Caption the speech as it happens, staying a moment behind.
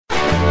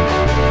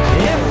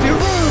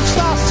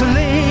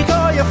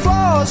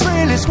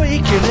this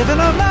week, you live in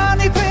a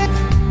money pit.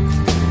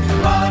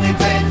 Money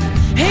pit.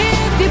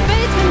 If your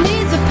basement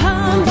needs a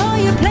pump or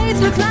your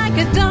place looks like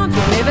a dump,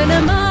 you live in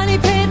a money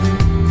pit.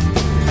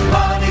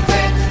 Money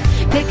pit.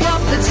 Pick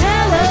up the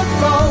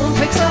telephone,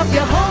 fix up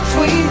your home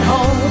sweet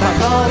home by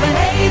calling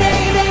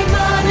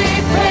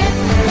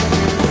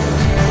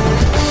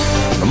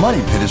 888-MONEY-PIT. The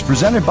Money Pit is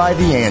presented by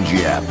the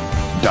Angie app,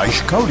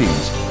 Dyche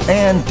Coatings,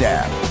 and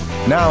DAP.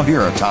 Now here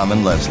are Tom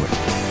and Leslie.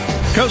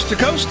 Coast to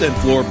coast and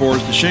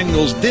floorboards to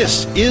shingles,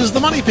 this is the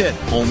Money Pit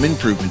Home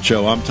Improvement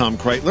Show. I'm Tom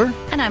Kreitler.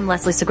 And I'm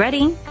Leslie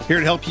Segretti. Here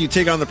to help you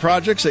take on the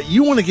projects that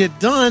you want to get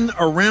done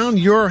around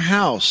your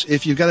house.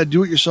 If you've got a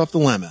do-it-yourself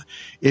dilemma,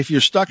 if you're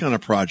stuck on a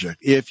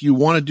project, if you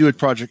want to do a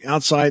project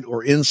outside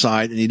or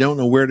inside and you don't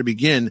know where to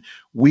begin,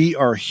 we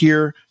are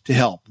here to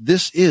help.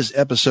 This is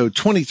episode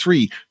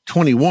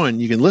 2321.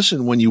 You can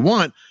listen when you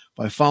want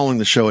by following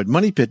the show at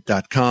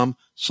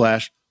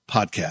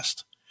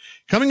moneypit.com/podcast.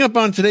 Coming up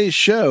on today's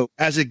show,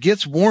 as it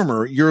gets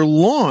warmer, your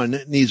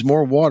lawn needs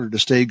more water to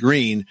stay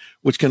green,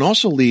 which can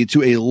also lead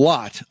to a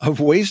lot of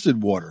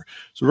wasted water.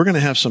 So we're going to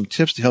have some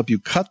tips to help you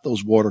cut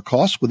those water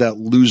costs without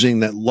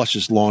losing that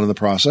luscious lawn in the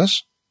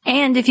process.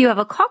 And if you have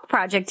a caulk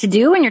project to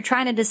do and you're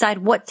trying to decide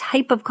what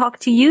type of caulk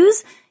to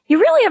use, you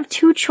really have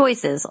two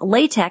choices,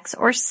 latex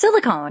or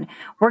silicone.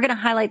 We're going to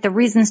highlight the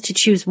reasons to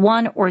choose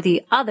one or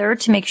the other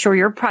to make sure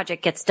your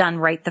project gets done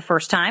right the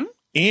first time.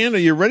 And are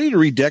you ready to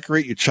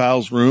redecorate your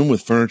child's room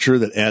with furniture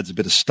that adds a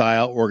bit of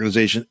style,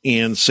 organization,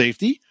 and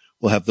safety?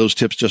 We'll have those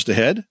tips just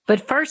ahead.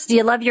 But first, do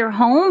you love your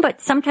home, but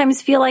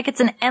sometimes feel like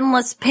it's an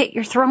endless pit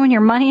you're throwing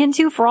your money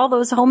into for all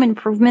those home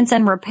improvements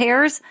and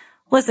repairs?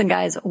 Listen,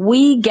 guys,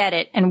 we get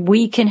it, and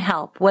we can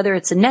help. Whether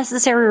it's a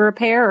necessary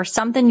repair or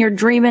something you're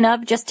dreaming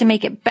of just to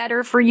make it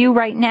better for you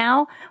right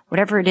now,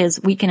 whatever it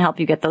is, we can help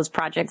you get those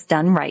projects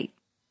done right.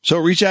 So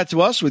reach out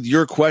to us with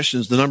your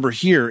questions. The number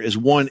here is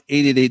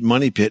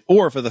 1-888-MONEY-PIT,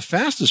 or for the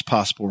fastest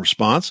possible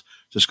response,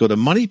 just go to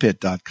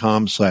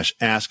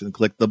moneypit.com/ask and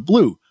click the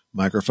blue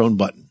microphone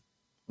button.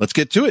 Let's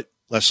get to it.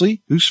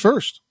 Leslie, who's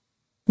first?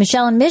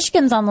 Michelle in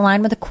Michigan's on the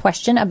line with a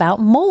question about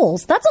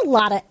moles. That's a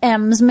lot of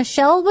M's.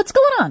 Michelle, what's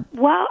going on?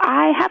 Well,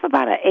 I have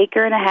about 1.5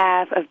 acres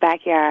of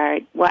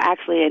backyard. Well,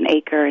 actually an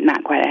acre,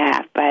 not quite a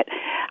half, but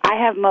I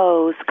have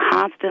moles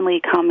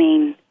constantly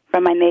coming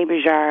from my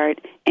neighbor's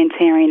yard and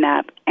tearing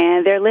up,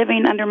 and they're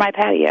living under my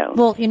patio.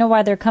 Well, you know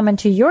why they're coming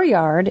to your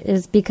yard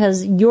is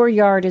because your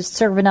yard is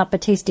serving up a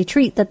tasty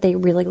treat that they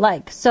really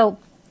like. So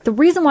the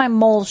reason why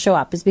moles show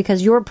up is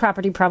because your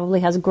property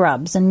probably has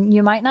grubs, and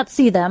you might not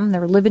see them.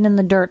 They're living in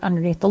the dirt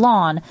underneath the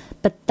lawn,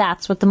 but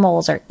that's what the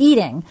moles are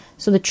eating.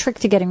 So the trick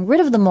to getting rid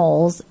of the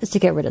moles is to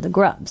get rid of the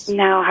grubs.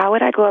 Now, how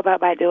would I go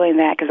about by doing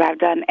that? Because I've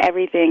done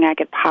everything I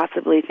could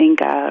possibly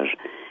think of.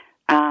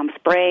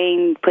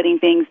 Spraying, putting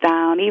things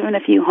down, even a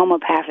few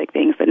homeopathic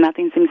things, but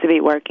nothing seems to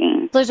be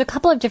working. There's a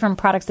couple of different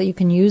products that you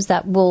can use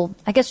that will,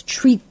 I guess,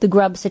 treat the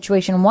grub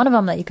situation. One of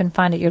them that you can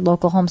find at your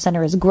local home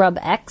center is Grub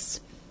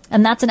X,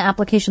 and that's an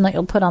application that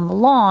you'll put on the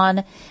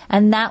lawn,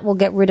 and that will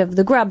get rid of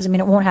the grubs. I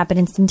mean, it won't happen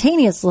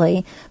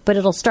instantaneously, but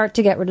it'll start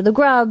to get rid of the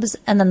grubs,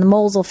 and then the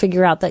moles will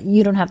figure out that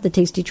you don't have the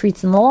tasty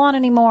treats in the lawn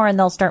anymore, and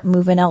they'll start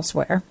moving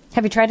elsewhere.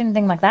 Have you tried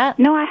anything like that?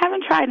 No, I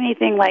haven't tried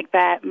anything like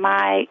that.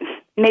 My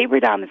neighbor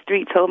down the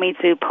street told me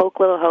to poke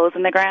little holes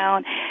in the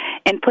ground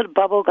and put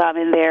bubble gum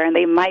in there, and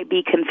they might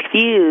be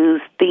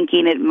confused,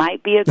 thinking it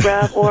might be a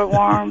grub or a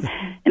worm,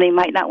 and they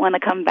might not want to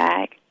come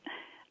back.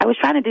 I was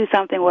trying to do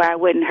something where I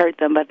wouldn't hurt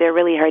them, but they're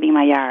really hurting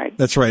my yard.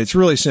 That's right. It's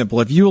really simple.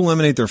 If you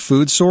eliminate their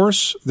food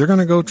source, they're going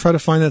to go try to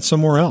find that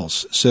somewhere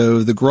else.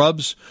 So the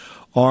grubs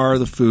are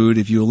the food.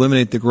 If you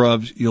eliminate the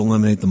grubs, you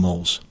eliminate the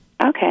moles.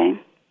 Okay.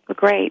 Well,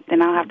 great.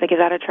 Then I'll have to give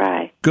that a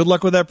try. Good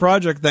luck with that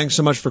project. Thanks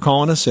so much for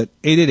calling us at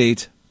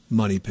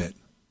 888-MONEY-PIT.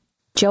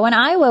 Joe in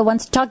Iowa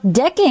wants to talk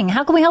decking.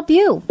 How can we help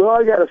you? Well,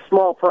 I got a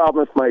small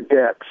problem with my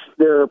decks.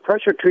 They're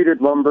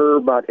pressure-treated lumber,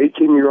 about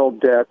 18-year-old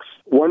decks.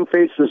 One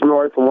faces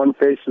north and one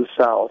faces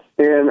south.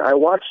 And I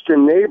watched a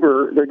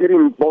neighbor,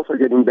 both are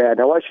getting bad.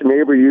 I watched a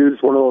neighbor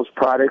use one of those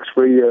products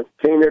where you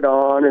paint it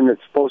on and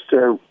it's supposed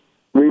to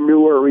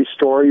renew or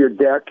restore your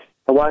deck.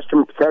 I watched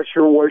him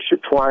pressure wash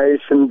it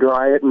twice and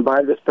dry it and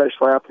buy the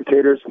special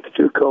applicators with the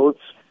 2 coats.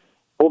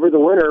 Over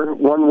the winter,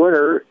 one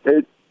winter,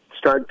 it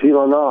started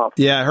peeling off.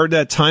 Yeah, I heard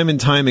that time and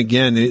time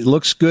again. It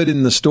looks good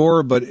in the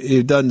store, but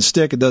it doesn't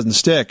stick.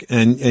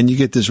 And you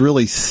get this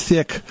really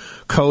thick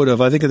coat of,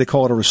 I think they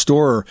call it a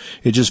restorer.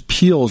 It just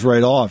peels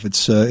right off.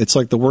 It's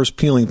like the worst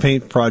peeling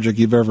paint project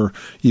you've ever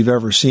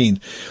seen.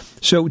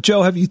 So,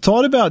 Joe, have you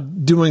thought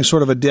about doing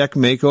sort of a deck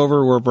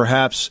makeover where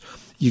perhaps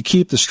you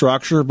keep the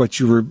structure, but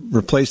you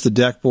replace the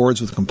deck boards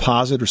with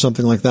composite or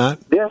something like that?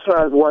 That's what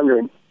I was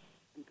wondering.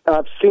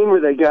 I've seen where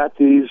they got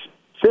these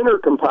thinner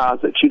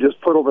composites you just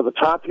put over the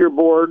top of your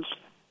boards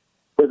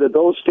whether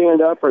those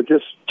stand up or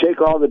just take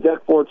all the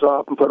deck boards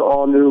off and put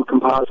all new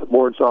composite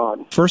boards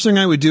on. First thing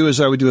I would do is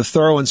I would do a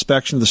thorough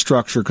inspection of the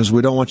structure, because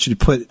we don't want you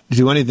to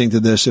do anything to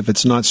this if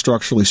it's not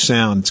structurally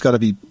sound. It's got to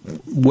be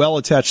well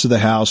attached to the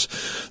house.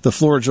 The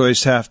floor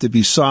joists have to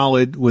be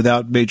solid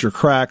without major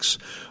cracks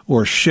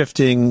or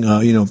shifting,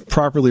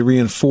 properly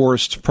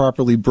reinforced,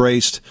 properly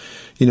braced.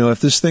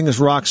 If this thing is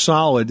rock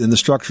solid and the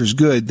structure is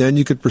good, then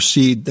you could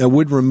proceed. I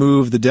would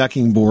remove the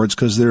decking boards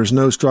because there's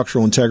no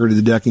structural integrity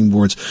to the decking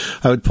boards.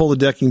 I would pull the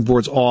decking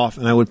boards off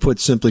and I would put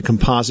simply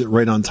composite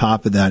right on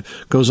top of that.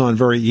 Goes on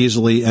very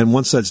easily, and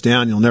once that's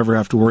down, you'll never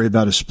have to worry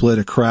about a split,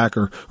 a crack,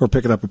 or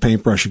picking up a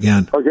paintbrush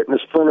again. Or getting a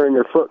splinter in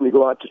your foot when you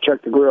go out to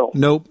check the grill.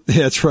 Nope,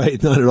 that's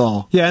right, not at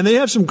all. Yeah, and they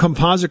have some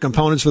composite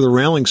components for the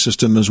railing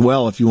system as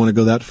well if you want to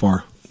go that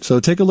far. So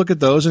take a look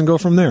at those and go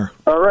from there.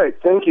 All right,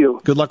 thank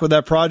you. Good luck with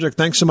that project.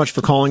 Thanks so much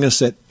for calling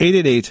us at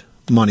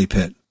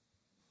 888-MONEY-PIT.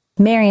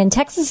 Mary in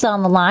Texas is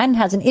on the line,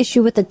 has an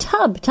issue with the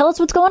tub. Tell us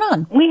what's going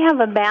on. We have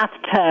a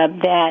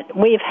bathtub that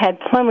we've had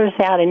plumbers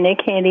out, and they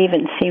can't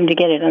even seem to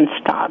get it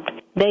unstopped.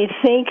 They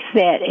think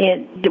that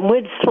it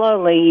would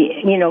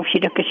slowly, if you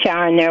took a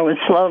shower in there, it would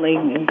slowly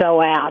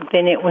go out.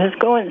 And it was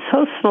going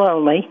so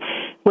slowly,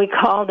 we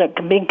called a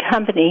big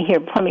company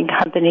here, plumbing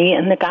company,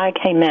 and the guy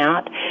came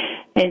out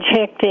and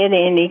checked it,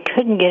 and he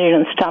couldn't get it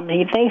unstopped.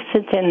 He thinks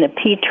it's in the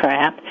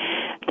P-trap.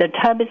 The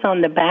tub is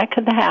on the back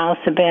of the house.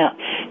 About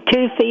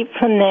 2 feet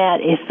from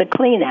that is the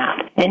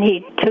clean-out. And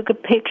he took a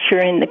picture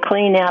in the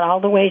clean-out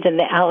all the way to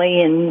the alley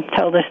and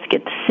told us to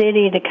get the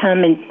city to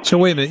come and... So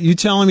wait a minute. You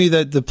telling me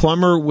that the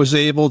plumber was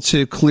able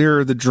to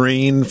clear the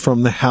drain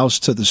from the house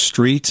to the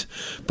street,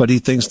 but he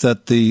thinks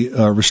that the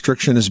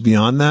restriction is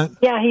beyond that?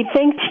 Yeah, he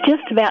thinks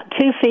just about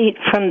 2 feet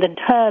from the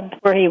tub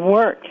where he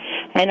worked.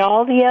 And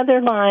all the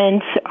other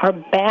lines are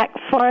back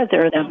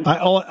farther.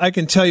 I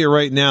can tell you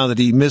right now that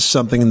he missed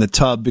something in the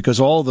tub, because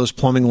all of those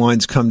plumbing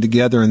lines come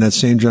together in that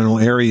same general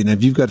area. And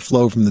if you've got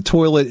flow from the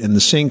toilet and the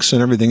sinks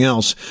and everything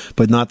else,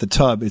 but not the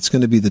tub, it's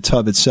going to be the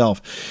tub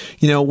itself.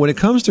 When it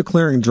comes to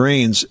clearing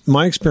drains,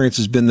 my experience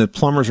has been that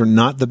plumbers are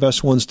not the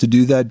best ones to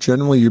do that.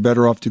 Generally, you're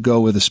better off to go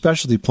with a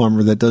specialty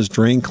plumber that does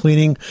drain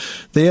cleaning.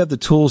 They have the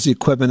tools, the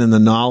equipment, and the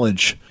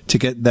knowledge to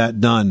get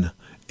that done.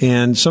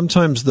 And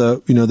sometimes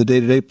the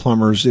day-to-day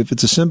plumbers, if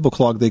it's a simple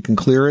clog, they can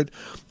clear it,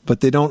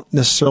 but they don't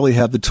necessarily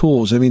have the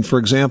tools. I mean, for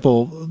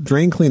example,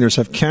 drain cleaners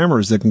have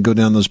cameras that can go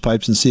down those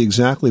pipes and see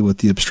exactly what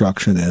the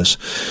obstruction is.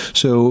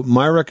 So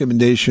my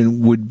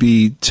recommendation would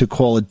be to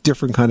call a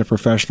different kind of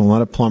professional,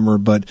 not a plumber,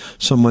 but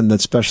someone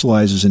that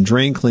specializes in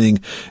drain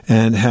cleaning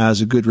and has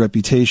a good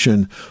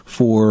reputation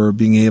for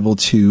being able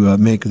to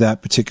make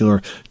that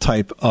particular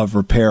type of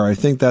repair. I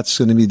think that's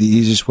going to be the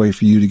easiest way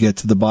for you to get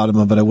to the bottom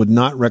of it. I would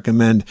not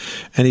recommend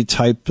any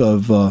type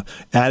of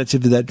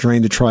additive to that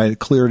drain to try to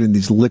clear it in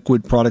these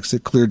liquid products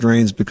that clear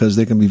drains, because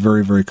they can be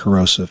very, very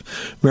corrosive.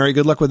 Mary,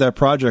 good luck with that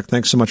project.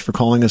 Thanks so much for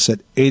calling us at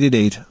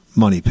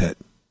 888-MONEY-PIT.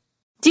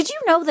 Did you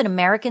know that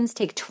Americans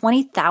take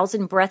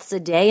 20,000 breaths a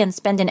day and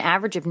spend an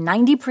average of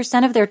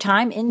 90% of their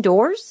time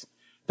indoors?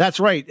 That's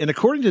right. And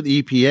according to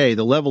the EPA,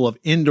 the level of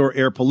indoor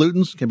air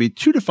pollutants can be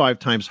 2 to 5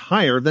 times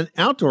higher than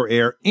outdoor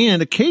air,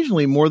 and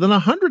occasionally more than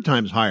 100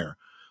 times higher.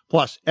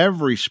 Plus,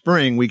 every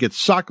spring we get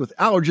socked with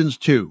allergens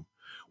too.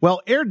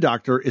 Well, Air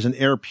Doctor is an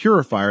air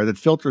purifier that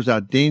filters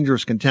out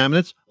dangerous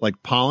contaminants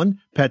like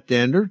pollen, pet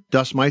dander,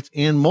 dust mites,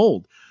 and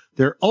mold.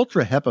 Their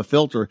Ultra HEPA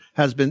filter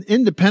has been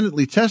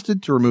independently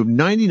tested to remove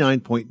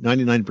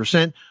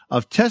 99.99%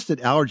 of tested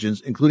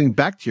allergens, including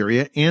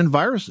bacteria and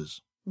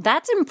viruses.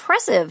 That's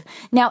impressive.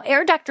 Now,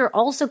 Air Doctor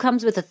also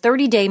comes with a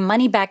 30-day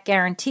money-back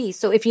guarantee,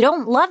 so if you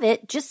don't love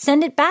it, just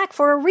send it back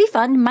for a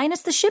refund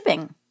minus the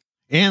shipping.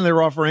 And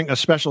they're offering a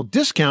special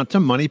discount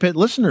to Money Pit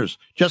listeners.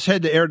 Just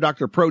head to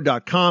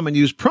airdoctorpro.com and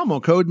use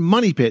promo code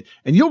MONEYPIT,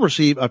 and you'll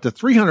receive up to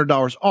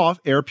 $300 off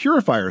air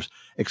purifiers.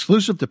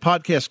 Exclusive to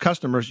podcast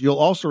customers, you'll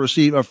also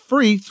receive a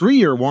free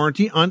 3-year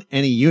warranty on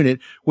any unit,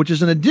 which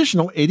is an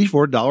additional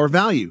 $84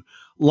 value.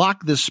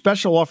 Lock this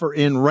special offer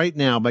in right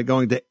now by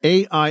going to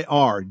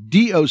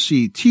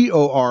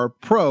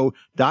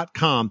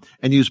airdoctorpro.com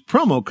and use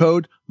promo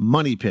code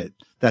MONEYPIT.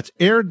 That's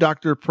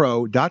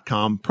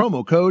airdoctorpro.com,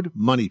 promo code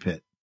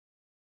MONEYPIT.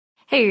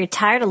 Hey, you're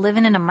tired of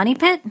living in a money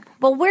pit?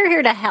 Well, we're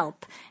here to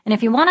help. And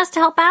if you want us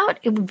to help out,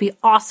 it would be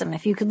awesome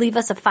if you could leave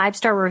us a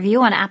 5-star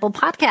review on Apple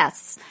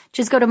Podcasts.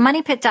 Just go to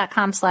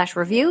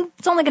moneypit.com/review.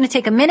 It's only going to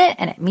take a minute,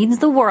 and it means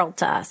the world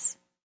to us.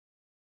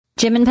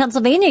 Jim in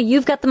Pennsylvania,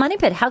 you've got the Money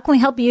Pit. How can we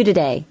help you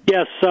today?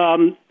 Yes,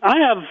 I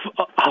have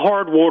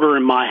hard water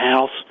in my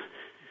house.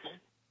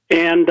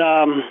 And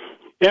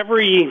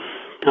every,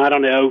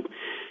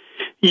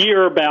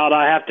 year about,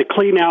 I have to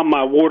clean out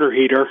my water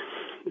heater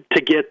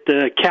to get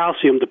the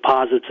calcium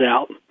deposits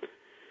out.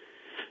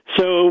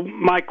 So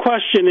my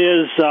question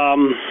is,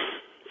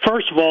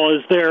 first of all,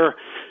 is there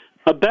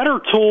a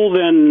better tool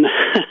than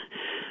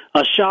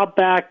a shop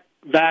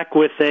vac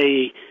with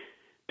a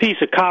piece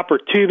of copper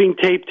tubing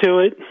taped to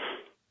it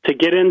to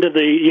get into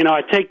the,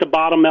 I take the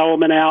bottom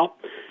element out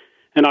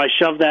and I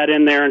shove that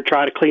in there and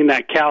try to clean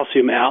that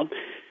calcium out.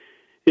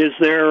 is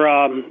there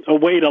a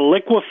way to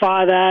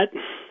liquefy that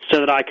so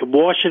that I could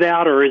wash it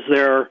out, or is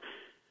there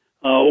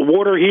a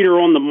water heater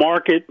on the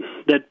market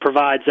that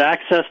provides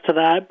access to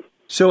that?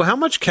 So how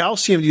much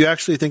calcium do you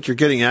actually think you're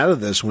getting out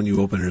of this when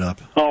you open it up?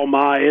 Oh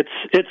my, it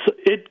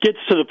gets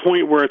to the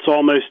point where it's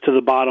almost to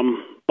the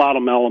bottom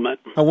element.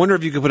 I wonder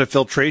if you could put a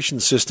filtration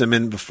system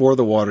in before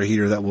the water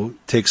heater that will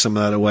take some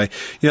of that away.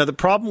 You know, the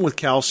problem with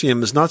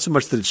calcium is not so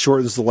much that it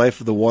shortens the life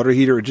of the water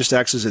heater, it just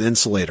acts as an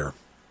insulator.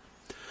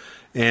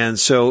 And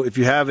so if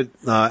you have it,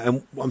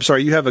 I'm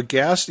sorry, you have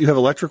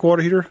electric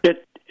water heater?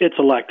 It's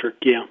electric,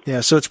 yeah.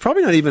 Yeah, so it's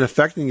probably not even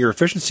affecting your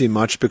efficiency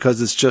much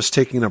because it's just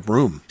taking up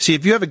room. See,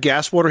 if you have a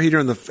gas water heater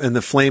and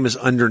the flame is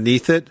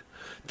underneath it,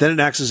 then it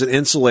acts as an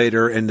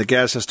insulator and the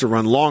gas has to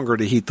run longer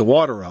to heat the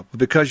water up. But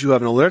because you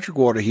have an electric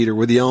water heater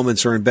where the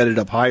elements are embedded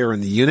up higher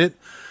in the unit,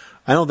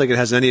 I don't think it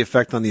has any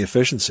effect on the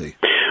efficiency.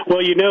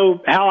 Well, you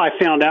know, how I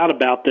found out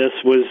about this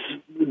was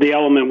the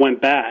element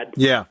went bad.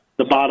 Yeah.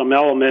 The bottom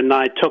element, and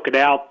I took it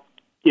out,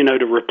 you know,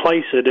 to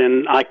replace it,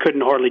 and I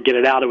couldn't hardly get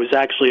it out. It was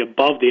actually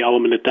above the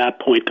element at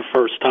that point the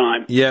first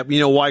time. Yeah, you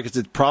know why? Because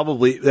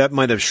that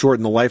might have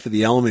shortened the life of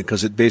the element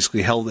because it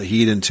basically held the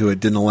heat into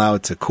it, didn't allow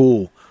it to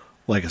cool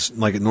like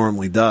it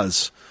normally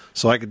does.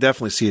 So I could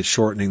definitely see it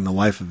shortening the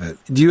life of it.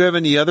 Do you have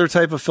any other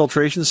type of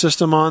filtration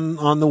system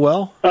on the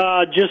well?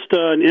 Just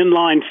an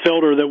inline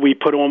filter that we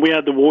put on. We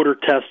had the water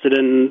tested,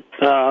 and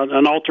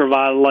an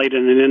ultraviolet light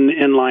and an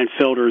inline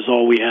filter is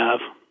all we have.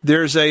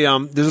 There's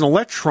an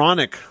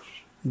electronic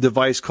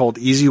device called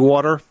Easy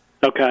Water.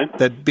 Okay.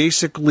 That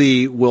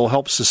basically will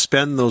help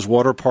suspend those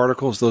water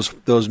particles,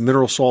 those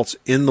mineral salts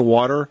in the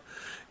water,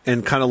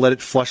 and kind of let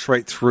it flush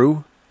right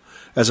through,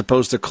 as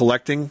opposed to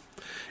collecting.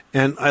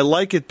 And I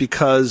like it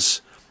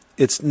because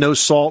it's no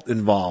salt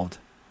involved.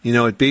 You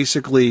know, it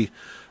basically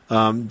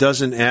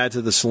doesn't add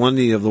to the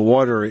salinity of the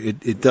water.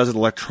 It does it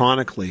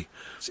electronically.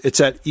 It's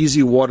at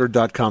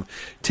easywater.com.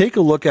 Take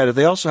a look at it.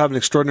 They also have an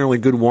extraordinarily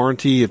good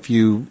warranty. If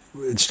you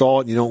install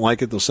it and you don't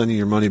like it, they'll send you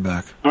your money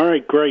back. All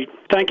right, great.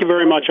 Thank you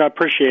very much. I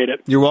appreciate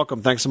it. You're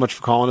welcome. Thanks so much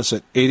for calling us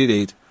at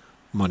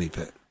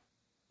 888-MONEY-PIT.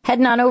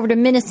 Heading on over to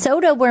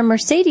Minnesota, where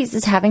Mercedes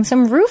is having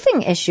some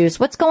roofing issues.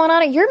 What's going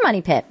on at your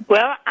Money Pit?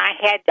 Well, I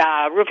had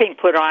roofing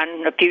put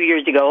on a few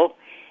years ago,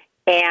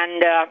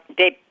 and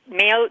they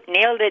nailed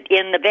it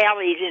in the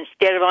valleys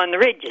instead of on the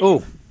ridges.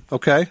 Oh,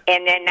 okay.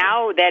 And then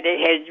now that it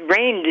has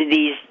rained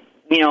these,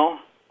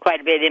 quite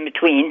a bit in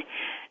between,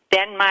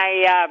 then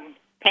my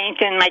paint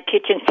in my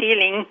kitchen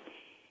ceiling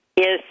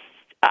is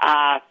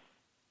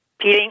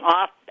peeling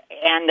off,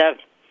 and the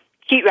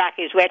sheetrock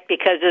is wet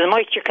because of the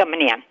moisture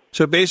coming in.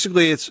 So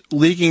basically it's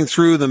leaking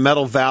through the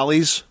metal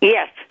valleys?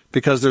 Yes.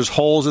 Because there's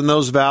holes in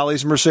those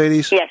valleys,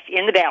 Mercedes? Yes,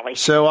 in the valley.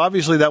 So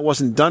obviously that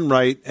wasn't done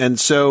right, and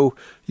so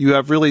you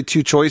have really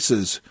two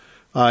choices.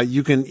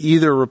 You can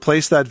either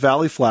replace that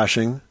valley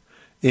flashing,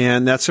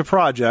 and that's a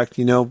project,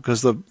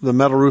 because the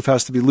metal roof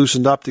has to be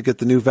loosened up to get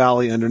the new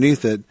valley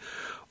underneath it.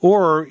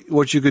 Or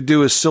what you could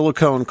do is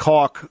silicone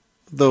caulk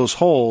those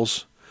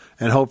holes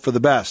and hope for the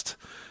best.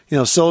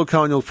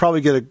 Silicone, you'll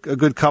probably get a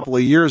good couple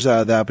of years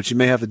out of that, but you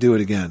may have to do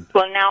it again.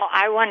 Well, now,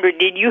 I wonder,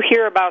 did you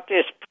hear about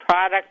this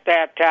product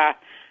that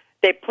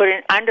they put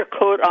an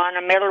undercoat on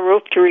a metal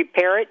roof to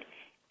repair it,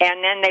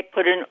 and then they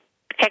put a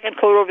second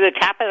coat over the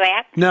top of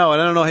that? No, and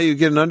I don't know how you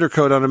get an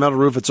undercoat on a metal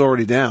roof that's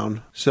already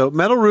down. So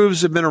metal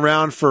roofs have been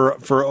around for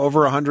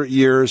over 100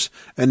 years,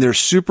 and they're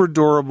super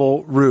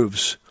durable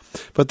roofs.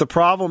 But the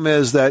problem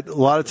is that a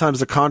lot of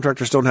times the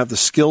contractors don't have the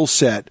skill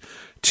set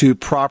to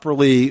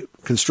properly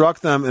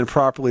construct them and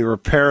properly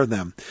repair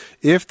them.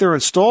 If they're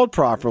installed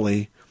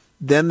properly,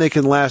 then they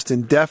can last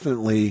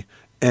indefinitely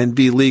and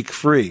be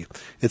leak-free.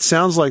 It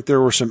sounds like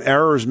there were some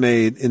errors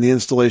made in the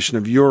installation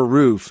of your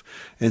roof,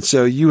 and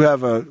so you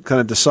have to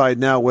kind of decide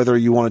now whether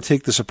you want to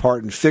take this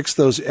apart and fix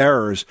those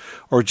errors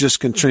or just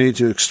continue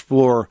to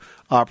explore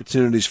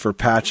opportunities for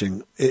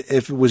patching.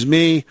 If it was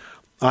me,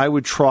 I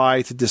would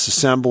try to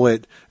disassemble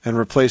it and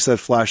replace that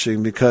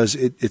flashing because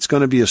it's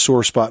going to be a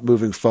sore spot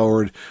moving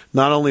forward,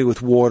 not only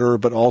with water,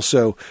 but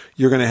also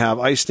you're going to have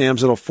ice dams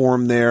that will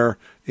form there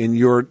in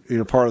your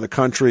part of the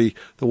country.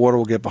 The water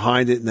will get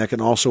behind it, and that can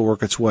also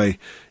work its way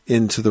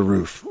into the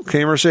roof.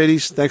 Okay,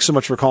 Mercedes, thanks so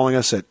much for calling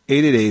us at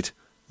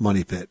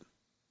 888-MONEY-PIT.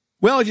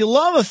 Well, if you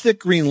love a thick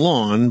green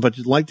lawn, but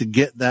you'd like to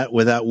get that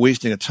without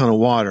wasting a ton of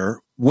water,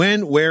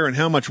 when, where, and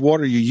how much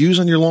water you use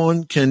on your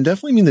lawn can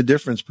definitely mean the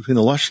difference between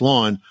a lush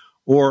lawn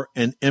or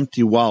an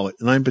empty wallet.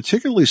 And I'm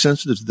particularly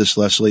sensitive to this,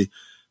 Leslie,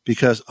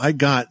 because I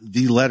got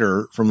the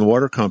letter from the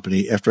water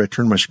company after I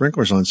turned my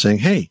sprinklers on saying,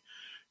 hey,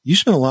 you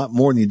spent a lot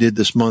more than you did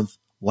this month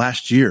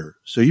last year,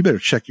 so you better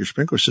check your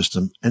sprinkler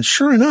system. And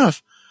sure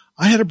enough,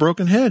 I had a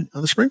broken head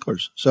on the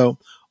sprinklers. So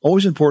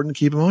always important to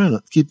keep an eye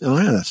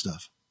on that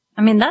stuff.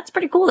 I mean, that's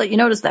pretty cool that you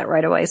noticed that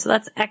right away. So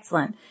that's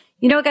excellent.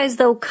 Guys,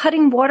 though,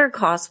 cutting water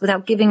costs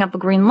without giving up a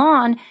green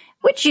lawn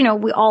which,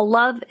 we all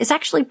love, is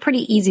actually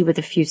pretty easy with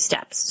a few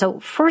steps. So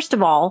first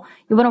of all,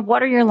 you want to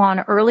water your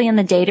lawn early in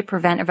the day to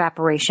prevent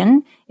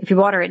evaporation. If you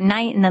water at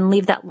night and then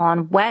leave that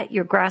lawn wet,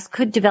 your grass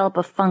could develop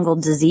a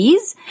fungal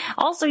disease.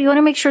 Also, you want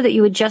to make sure that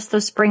you adjust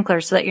those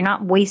sprinklers so that you're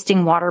not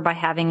wasting water by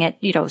having it,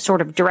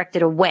 sort of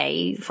directed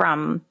away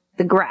from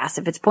the grass.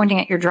 If it's pointing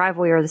at your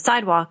driveway or the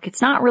sidewalk,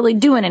 it's not really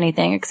doing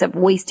anything except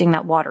wasting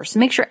that water. So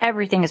make sure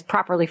everything is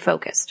properly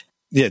focused.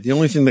 Yeah, the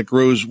only thing that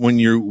grows when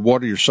you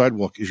water your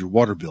sidewalk is your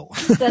water bill.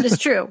 That is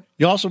true.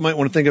 You also might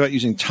want to think about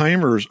using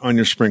timers on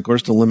your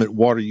sprinklers to limit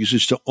water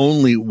usage to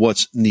only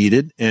what's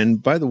needed.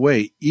 And by the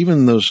way,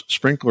 even those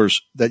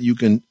sprinklers that you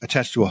can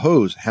attach to a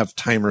hose have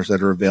timers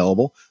that are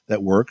available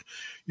that work.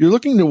 You're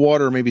looking to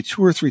water maybe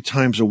 2 or 3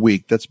 times a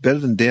week. That's better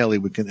than daily.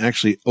 We can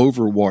actually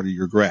overwater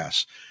your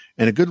grass.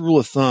 And a good rule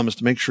of thumb is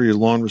to make sure your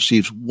lawn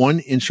receives 1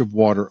 inch of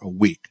water a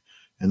week.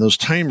 And those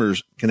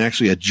timers can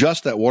actually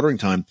adjust that watering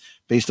time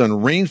based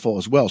on rainfall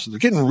as well. So they're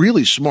getting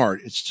really smart.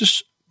 It's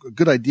just a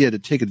good idea to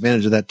take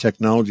advantage of that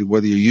technology,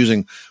 whether you're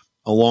using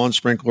a lawn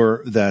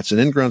sprinkler that's an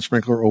in-ground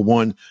sprinkler or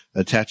one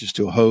that attaches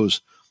to a hose.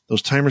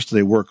 Those timers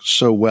today work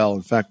so well.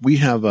 In fact, we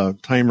have a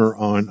timer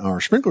on our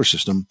sprinkler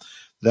system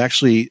that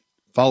actually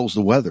follows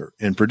the weather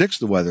and predicts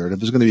the weather. And if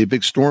there's going to be a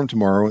big storm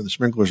tomorrow and the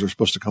sprinklers are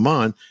supposed to come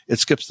on, it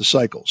skips the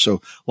cycle.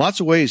 So lots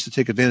of ways to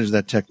take advantage of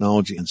that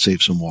technology and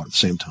save some water at the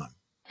same time.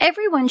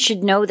 Everyone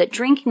should know that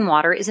drinking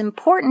water is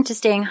important to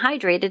staying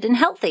hydrated and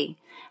healthy.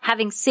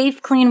 Having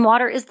safe, clean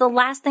water is the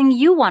last thing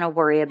you want to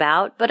worry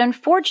about, but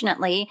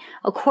unfortunately,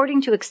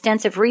 according to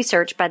extensive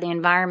research by the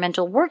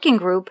Environmental Working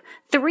Group,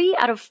 3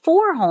 out of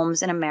 4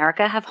 homes in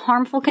America have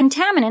harmful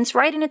contaminants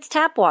right in its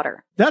tap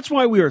water. That's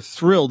why we are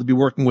thrilled to be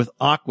working with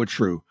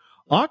AquaTrue.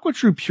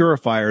 AquaTrue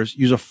purifiers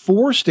use a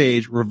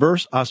 4-stage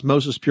reverse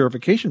osmosis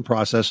purification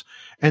process,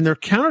 and their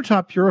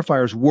countertop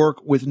purifiers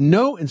work with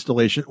no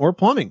installation or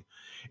plumbing.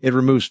 It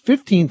removes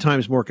 15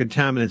 times more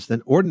contaminants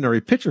than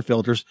ordinary pitcher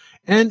filters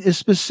and is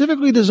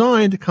specifically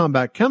designed to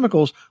combat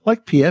chemicals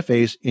like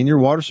PFAS in your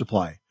water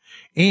supply.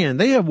 And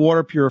they have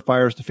water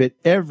purifiers to fit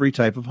every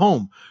type of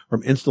home,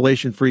 from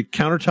installation-free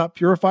countertop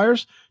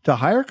purifiers to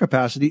higher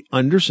capacity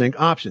under-sink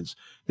options.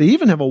 They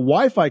even have a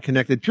Wi-Fi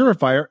connected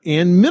purifier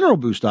and mineral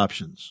boost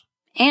options.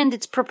 And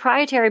its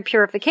proprietary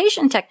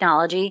purification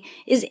technology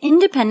is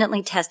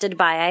independently tested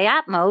by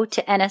IAPMO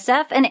to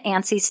NSF and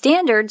ANSI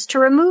standards to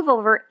remove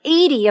over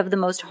 80 of the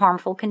most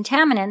harmful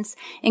contaminants,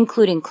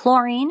 including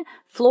chlorine,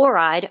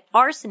 fluoride,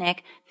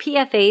 arsenic,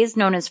 PFAS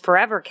known as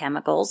forever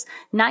chemicals,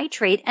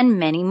 nitrate, and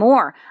many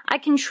more. I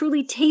can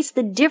truly taste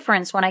the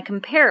difference when I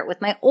compare it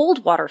with my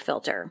old water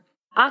filter.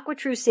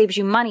 AquaTrue saves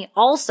you money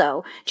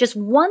also. Just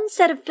 1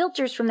 set of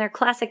filters from their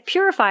classic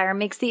purifier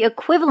makes the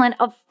equivalent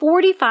of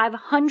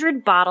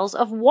 4,500 bottles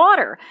of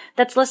water.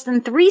 That's less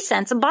than 3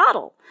 cents a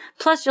bottle.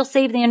 Plus, you'll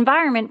save the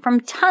environment from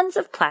tons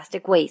of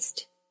plastic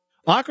waste.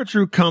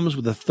 AquaTrue comes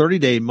with a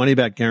 30-day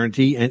money-back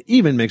guarantee and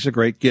even makes a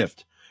great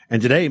gift.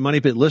 And today, Money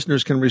Pit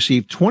listeners can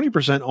receive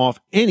 20% off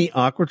any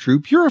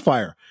AquaTrue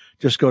purifier.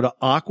 Just go to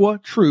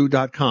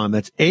aquatrue.com.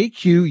 That's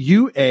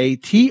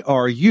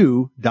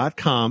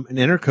AQUATRU.com and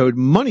enter code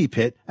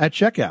MONEYPIT at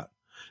checkout.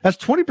 That's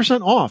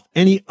 20% off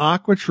any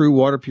AquaTrue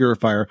water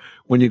purifier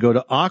when you go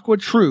to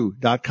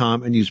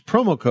aquatrue.com and use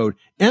promo code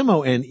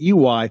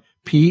MONEYPIT.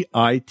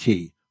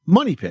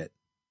 MoneyPit.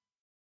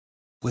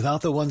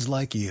 Without the ones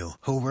like you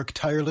who work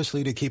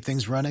tirelessly to keep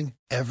things running,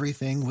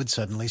 everything would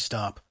suddenly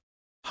stop.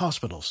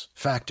 Hospitals,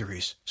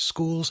 factories,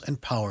 schools, and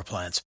power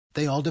plants,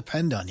 they all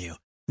depend on you.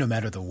 No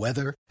matter the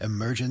weather,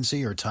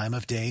 emergency, or time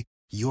of day,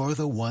 you're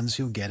the ones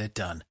who get it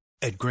done.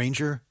 At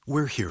Grainger,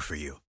 we're here for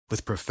you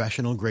with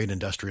professional-grade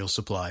industrial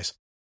supplies.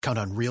 Count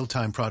on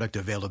real-time product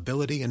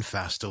availability and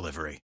fast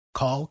delivery.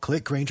 Call,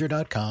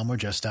 clickgrainger.com, or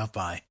just stop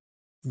by.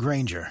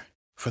 Grainger,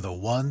 for the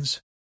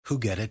ones who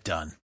get it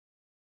done.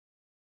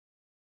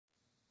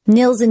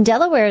 Nils in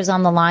Delaware is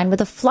on the line with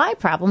a fly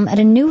problem at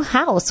a new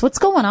house. What's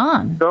going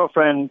on?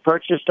 Girlfriend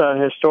purchased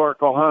a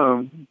historical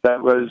home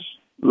that was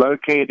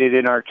located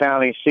in our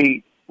county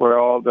seat where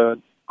all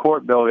the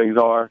court buildings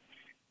are.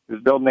 It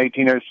was built in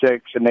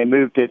 1806, and they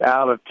moved it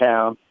out of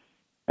town.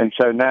 And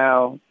so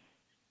now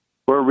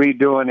we're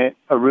redoing it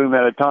a room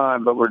at a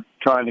time, but we're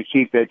trying to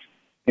keep it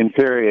in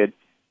period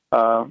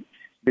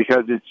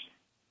because it's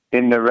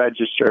in the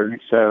register.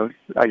 So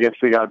I guess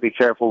we got to be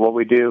careful what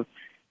we do.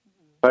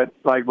 But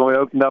like when we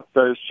opened up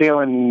the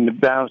ceiling in the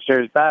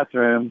downstairs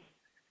bathroom,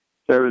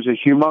 there was a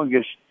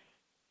humongous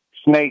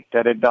snake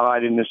that had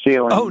died in the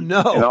ceiling. Oh,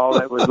 no. And all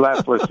that was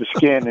left was the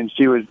skin, and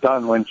she was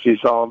done when she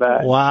saw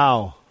that.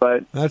 Wow.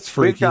 But that's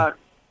freaky. We've got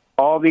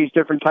all these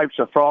different types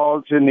of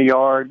frogs in the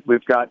yard.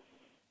 We've got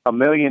 1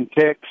 million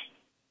ticks.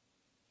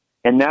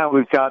 And now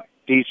we've got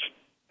these,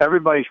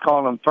 everybody's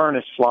calling them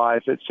furnace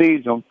flies that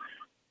sees them.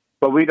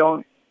 But we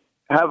don't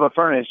have a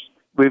furnace.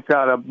 We've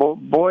got a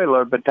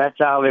boiler, but that's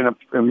out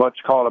in what's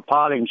called a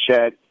potting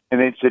shed,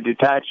 and it's a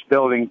detached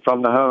building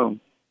from the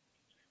home.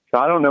 So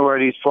I don't know where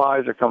these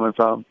flies are coming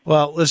from.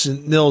 Well,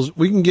 listen, Nils,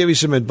 we can give you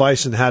some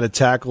advice on how to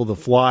tackle the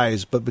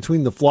flies, but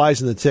between the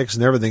flies and the ticks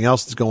and everything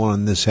else that's going on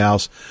in this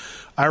house,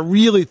 I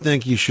really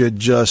think you should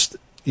just,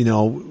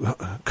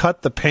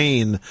 cut the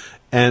pain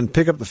and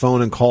pick up the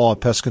phone and call a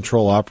pest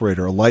control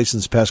operator, a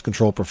licensed pest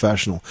control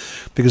professional,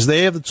 because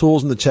they have the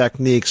tools and the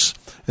techniques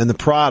and the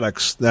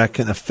products that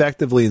can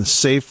effectively and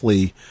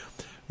safely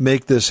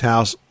make this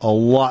house a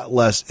lot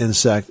less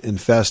insect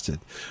infested.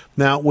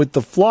 Now, with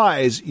the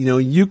flies,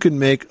 you can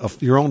make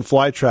your own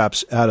fly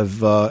traps out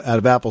of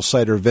apple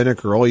cider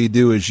vinegar. All you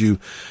do is you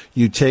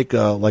take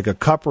a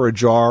cup or a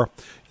jar.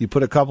 You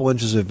put a couple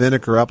inches of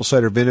vinegar, apple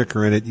cider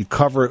vinegar in it. You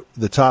cover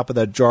the top of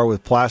that jar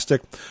with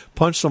plastic.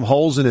 Punch some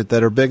holes in it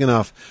that are big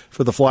enough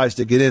for the flies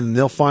to get in, and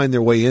they'll find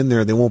their way in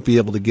there. They won't be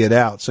able to get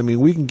out. So,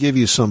 we can give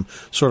you some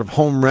sort of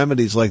home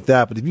remedies like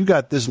that. But if you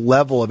got this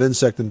level of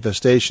insect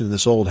infestation in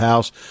this old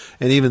house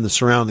and even the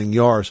surrounding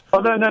yards.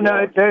 Oh, no.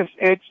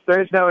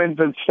 There's no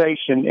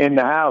infestation in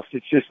the house.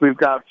 It's just we've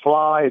got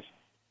flies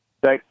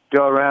that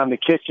go around the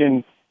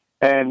kitchen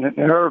and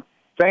her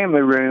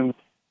family room.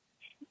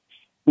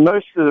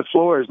 Most of the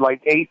floor is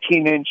like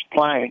 18-inch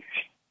planks,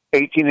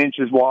 18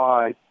 inches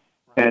wide,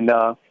 and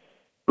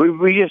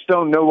we just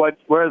don't know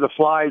where the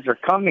flies are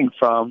coming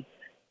from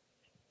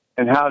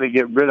and how to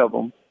get rid of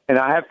them. And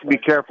I have to be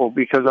careful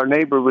because our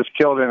neighbor was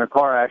killed in a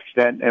car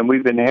accident, and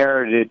we've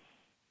inherited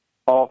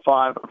all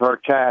 5 of her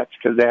cats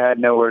because they had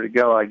nowhere to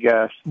go, I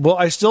guess. Well,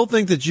 I still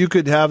think that you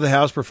could have the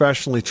house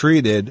professionally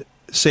treated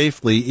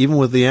safely, even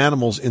with the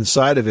animals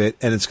inside of it,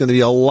 and it's going to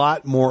be a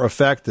lot more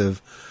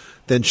effective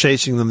than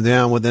chasing them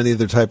down with any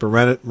other type of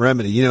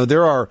remedy.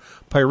 There are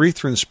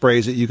pyrethrin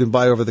sprays that you can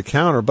buy over the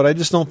counter, but I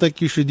just don't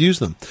think you should use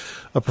them.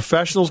 A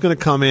professional is going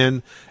to come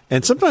in,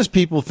 and sometimes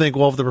people think,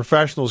 well, if the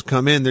professionals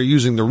come in, they're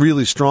using the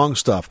really strong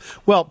stuff.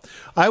 Well,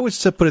 I would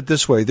put it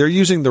this way. They're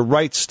using the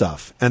right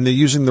stuff, and they're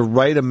using the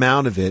right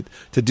amount of it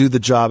to do the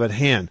job at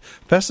hand.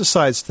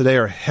 Pesticides today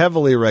are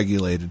heavily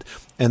regulated,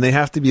 and they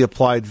have to be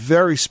applied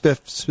very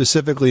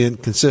specifically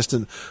and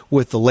consistent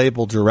with the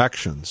label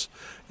directions.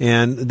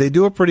 And they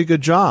do a pretty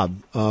good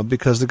job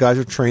because the guys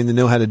are trained, they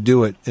know how to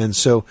do it. And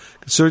so,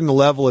 considering the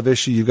level of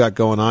issue you've got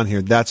going on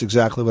here, that's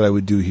exactly what I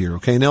would do here.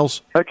 Okay,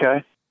 Nils?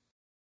 Okay.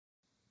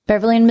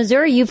 Beverly in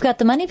Missouri, you've got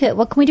the Money Pit.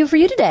 What can we do for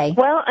you today?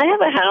 Well, I have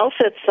a house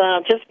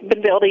that's just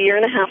been built a year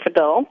and a half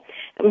ago,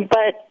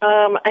 but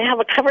I have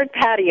a covered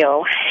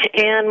patio,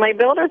 and my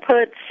builder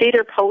put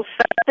cedar posts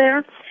up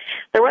there.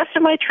 The rest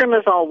of my trim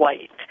is all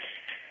white.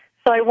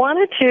 So I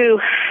wanted to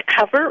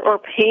cover or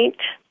paint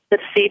the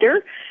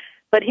cedar,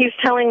 but he's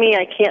telling me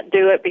I can't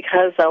do it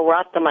because I'll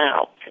rot them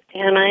out.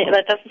 And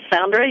that doesn't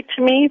sound right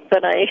to me,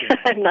 but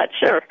I'm not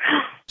sure.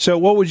 So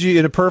what would you,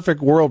 in a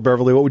perfect world,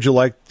 Beverly, what would you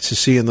like to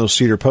see in those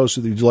cedar posts?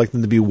 Would you like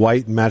them to be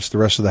white and match the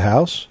rest of the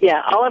house?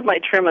 Yeah, all of my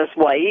trim is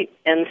white,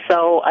 and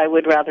so I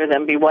would rather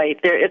them be white.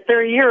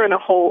 They're a year and a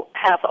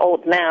half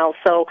old now,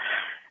 so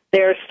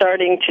they're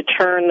starting to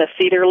turn the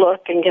cedar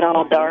look and get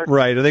all dark.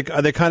 Right.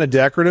 Are they kind of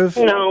decorative?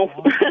 No.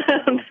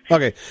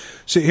 Okay.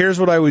 So here's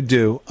what I would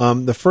do.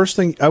 The first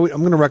thing, I'm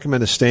going to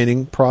recommend a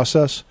staining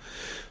process.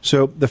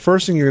 So the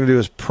first thing you're going to do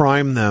is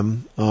prime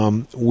them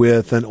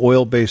with an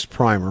oil-based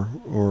primer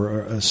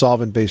or a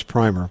solvent-based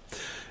primer.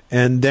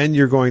 And then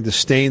you're going to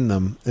stain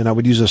them, and I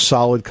would use a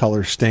solid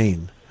color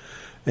stain.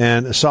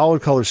 And a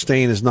solid color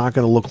stain is not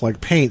going to look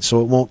like paint,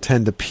 so it won't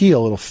tend to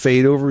peel. It'll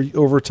fade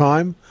over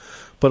time,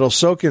 but it'll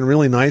soak in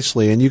really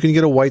nicely, and you can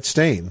get a white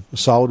stain, a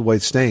solid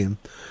white stain,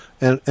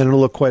 and it'll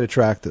look quite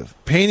attractive.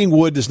 Painting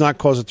wood does not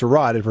cause it to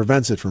rot. It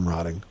prevents it from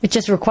rotting. It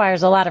just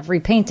requires a lot of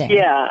repainting.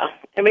 Yeah.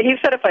 I mean, he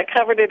said if I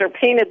covered it or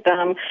painted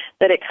them,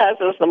 that it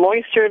causes the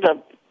moisture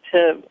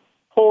to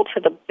pull to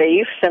the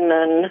base, and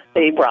then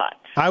they rot.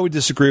 I would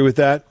disagree with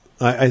that.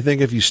 I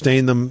think if you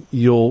stain them,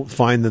 you'll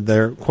find that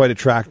they're quite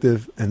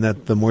attractive and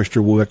that the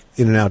moisture will work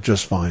in and out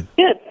just fine.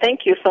 Good.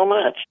 Thank you so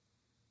much.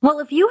 Well,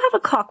 if you have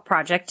a caulk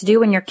project to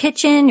do in your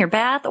kitchen, your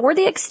bath, or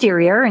the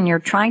exterior, and you're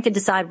trying to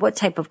decide what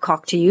type of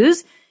caulk to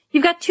use,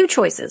 you've got 2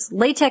 choices,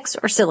 latex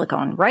or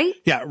silicone, right?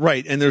 Yeah,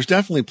 right. And there's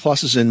definitely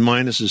pluses and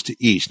minuses to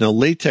each. Now,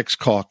 latex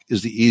caulk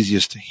is the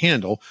easiest to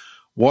handle.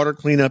 Water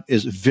cleanup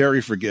is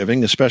very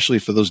forgiving, especially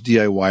for those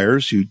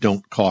DIYers who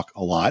don't caulk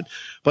a lot.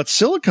 But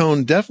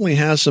silicone definitely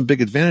has some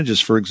big advantages.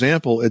 For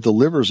example, it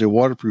delivers a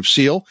waterproof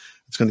seal.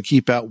 It's going to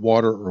keep out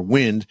water or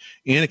wind,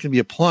 and it can be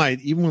applied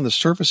even when the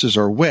surfaces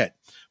are wet.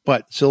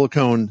 But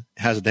silicone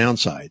has a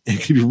downside.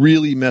 It can be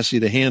really messy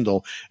to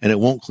handle, and it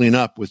won't clean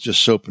up with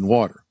just soap and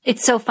water.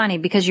 It's so funny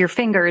because your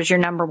finger is your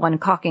number one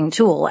caulking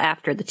tool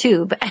after the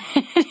tube.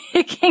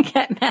 It can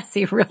get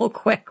messy real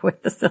quick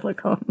with the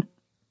silicone.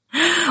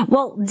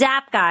 Well,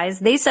 DAP guys,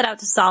 they set out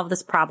to solve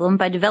this problem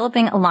by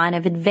developing a line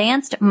of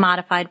advanced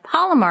modified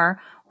polymer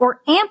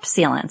or AMP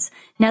sealants.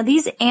 Now,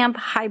 these AMP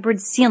hybrid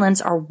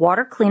sealants are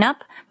water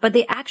cleanup, but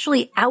they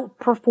actually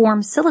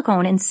outperform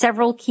silicone in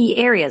several key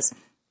areas.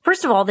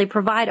 First of all, they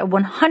provide a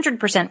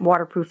 100%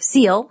 waterproof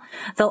seal.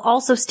 They'll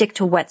also stick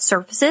to wet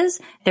surfaces.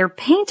 They're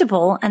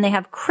paintable, and they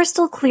have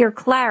crystal clear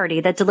clarity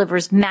that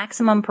delivers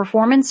maximum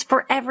performance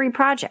for every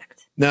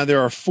project. Now, there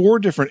are 4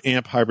 different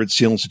AMP hybrid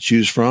sealants to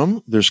choose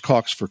from. There's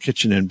caulks for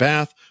kitchen and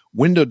bath,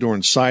 window door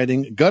and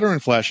siding, gutter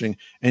and flashing,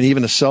 and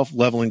even a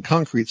self-leveling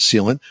concrete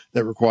sealant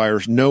that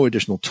requires no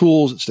additional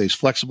tools. It stays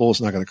flexible.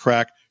 It's not going to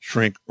crack,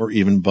 shrink, or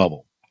even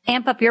bubble.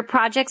 Amp up your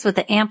projects with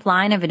the AMP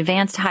line of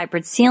advanced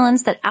hybrid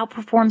sealants that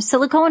outperform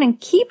silicone in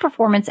key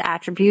performance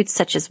attributes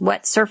such as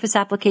wet surface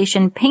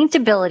application,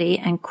 paintability,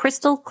 and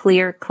crystal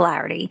clear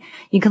clarity.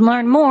 You can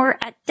learn more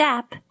at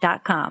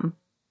DAP.com.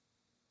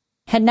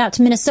 Heading out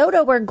to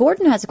Minnesota, where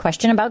Gordon has a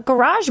question about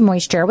garage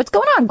moisture. What's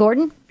going on,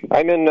 Gordon?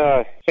 I'm in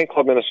St.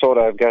 Cloud,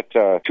 Minnesota. I've got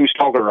a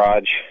two-stall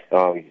garage.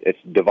 It's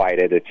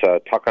divided. It's a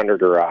tuck-under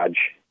garage.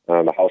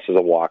 The house is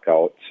a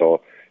walkout,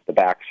 so the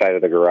back side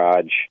of the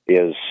garage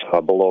is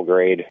below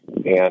grade,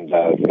 and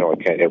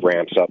it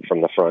ramps up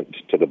from the front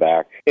to the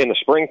back. In the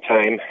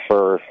springtime,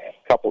 first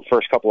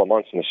couple of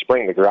months in the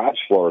spring, the garage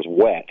floor is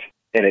wet,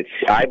 and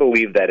I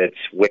believe that it's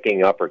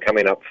wicking up or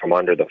coming up from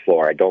under the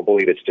floor. I don't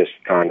believe it's just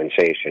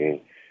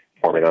condensation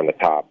forming on the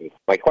top.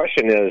 My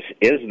question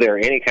is there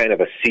any kind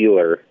of a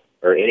sealer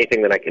or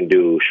anything that I can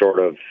do short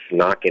of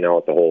knocking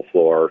out the whole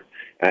floor?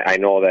 I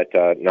know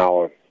that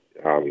now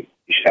you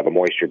should have a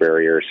moisture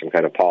barrier, some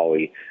kind of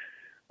poly,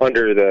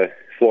 under the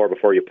floor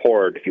before you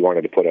pour it if you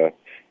wanted to put an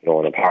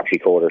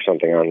epoxy coat or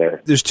something on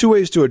there. There's two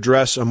ways to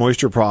address a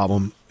moisture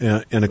problem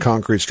in a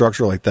concrete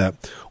structure like that.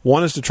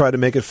 One is to try to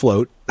make it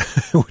float,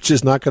 which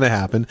is not going to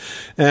happen.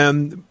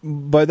 And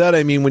by that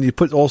I mean when you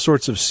put all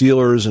sorts of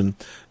sealers and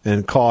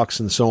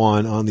caulks and so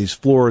on these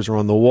floors or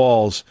on the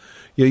walls,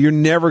 you're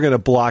never going to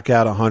block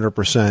out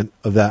 100%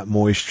 of that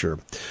moisture.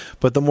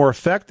 But the more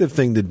effective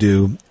thing to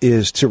do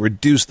is to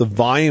reduce the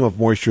volume of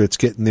moisture that's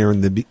getting there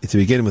to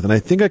begin with. And I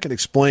think I can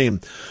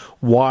explain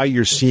why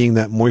you're seeing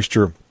that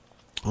moisture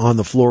on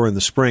the floor in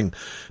the spring,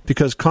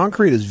 because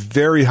concrete is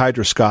very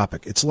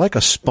hydroscopic. It's like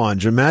a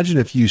sponge. Imagine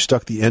if you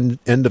stuck the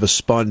end of a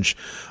sponge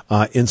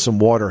in some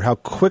water, how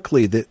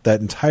quickly that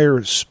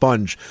entire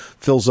sponge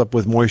fills up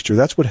with moisture.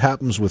 That's what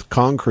happens with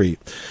concrete.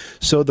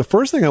 So the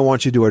first thing I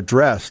want you to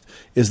address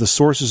is the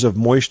sources of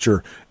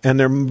moisture, and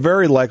they're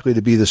very likely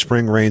to be the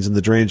spring rains and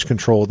the drainage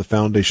control of the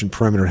foundation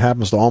perimeter. It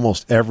happens to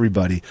almost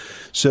everybody.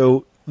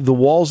 So the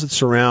walls that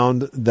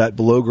surround that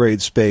below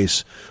grade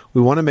space,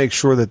 we want to make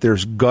sure that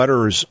there's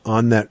gutters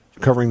on that,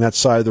 covering that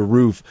side of the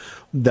roof,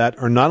 that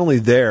are not only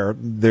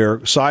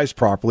they're sized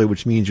properly,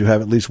 which means you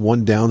have at least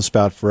one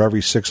downspout for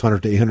every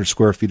 600 to 800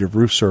 square feet of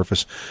roof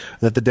surface,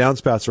 and that the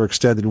downspouts are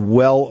extended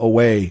well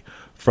away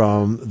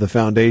from the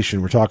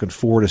foundation. We're talking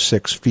 4 to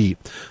 6 feet.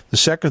 The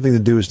second thing to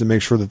do is to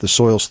make sure that the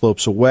soil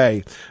slopes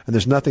away and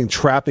there's nothing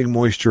trapping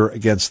moisture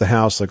against the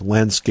house like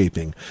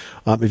landscaping.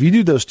 If you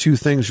do those two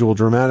things, you will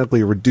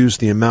dramatically reduce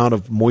the amount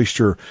of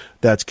moisture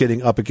that's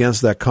getting up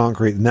against that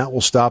concrete, and that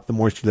will stop the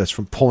moisture that's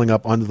from pulling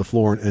up onto the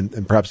floor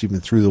and perhaps even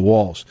through the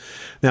walls.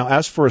 Now,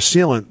 as for a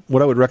sealant,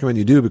 what I would recommend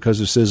you do, because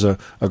this is a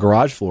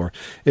garage floor,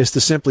 is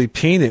to simply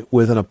paint it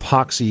with an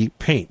epoxy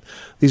paint.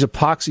 These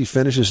epoxy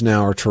finishes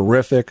now are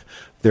terrific.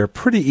 They're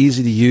pretty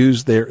easy to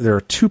use. They're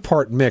a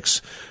two-part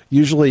mix.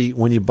 Usually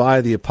when you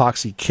buy the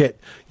epoxy kit,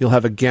 you'll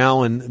have a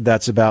gallon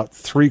that's about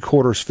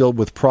 3/4 filled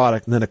with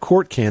product, and then a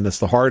quart can that's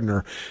the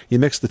hardener. You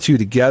mix the two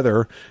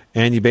together,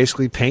 and you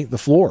basically paint the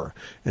floor.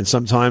 And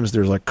sometimes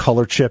there's like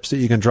color chips that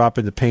you can drop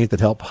into paint that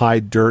help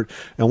hide dirt.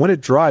 And when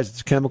it dries,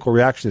 it's a chemical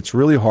reaction. It's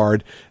really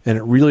hard, and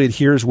it really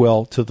adheres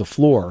well to the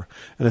floor.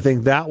 And I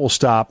think that will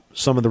stop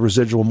some of the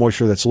residual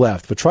moisture that's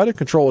left. But try to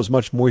control as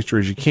much moisture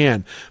as you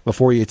can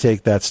before you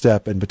take that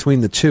step. And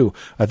between the two,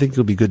 I think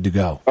you'll be good to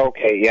go.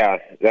 Okay, yeah,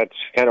 that's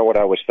kind of what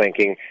I was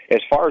thinking. As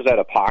far as that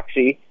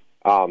epoxy,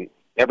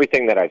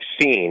 everything that I've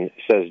seen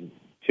says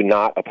to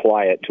not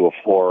apply it to a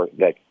floor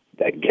that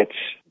gets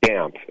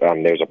damp.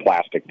 There's a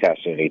plastic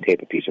test, and you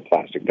tape a piece of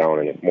plastic down,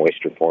 and if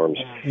moisture forms.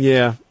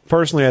 Yeah,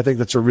 personally, I think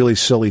that's a really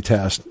silly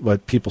test,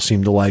 but people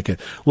seem to like it.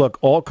 Look,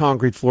 all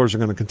concrete floors are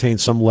going to contain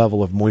some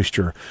level of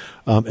moisture.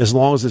 As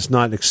long as it's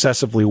not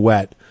excessively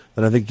wet,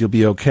 then I think you'll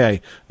be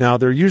okay. Now,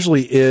 there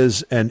usually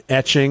is an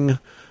etching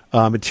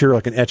material,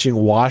 like an etching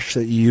wash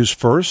that you use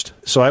first.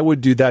 So I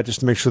would do that just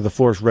to make sure the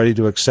floor is ready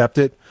to accept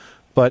it.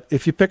 But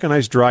if you pick a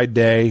nice dry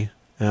day,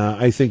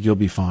 I think you'll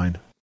be fine.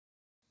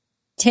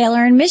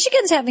 Taylor in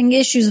Michigan's having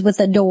issues with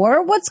the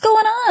door. What's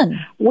going on?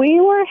 We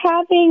were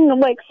having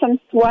like some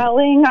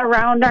swelling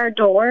around our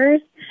doors,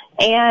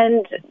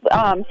 and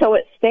so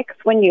it sticks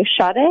when you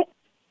shut it.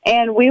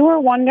 And we were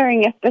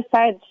wondering if,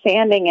 besides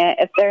sanding it,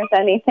 if there's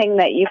anything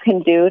that you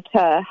can do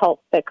to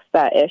help fix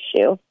that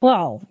issue.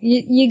 Well,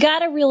 you got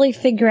to really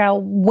figure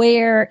out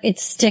where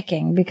it's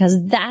sticking,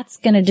 because that's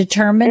going to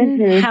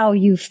determine how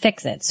you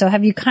fix it. So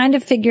have you kind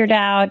of figured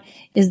out,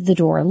 is the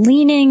door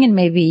leaning and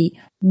maybe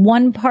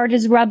one part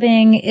is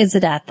rubbing? Is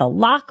it at the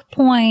lock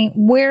point?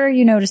 Where are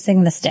you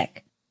noticing the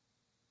stick?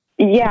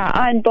 Yeah,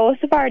 on both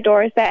of our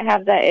doors that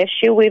have that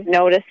issue, we've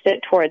noticed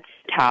it towards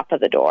the top of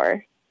the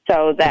door.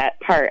 So that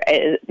part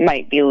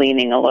might be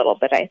leaning a little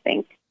bit, I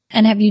think.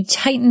 And have you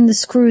tightened the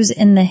screws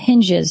in the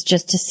hinges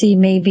just to see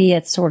maybe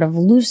it's sort of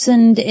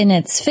loosened in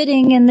its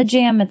fitting in the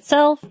jamb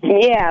itself?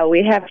 Yeah,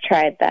 we have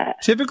tried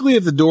that. Typically,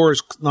 if the door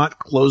is not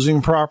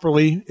closing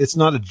properly, it's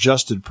not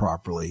adjusted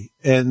properly.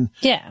 And,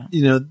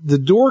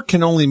 the door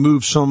can only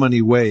move so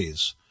many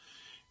ways.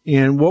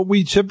 And what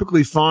we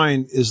typically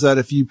find is that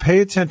if you pay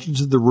attention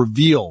to the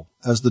reveal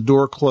as the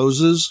door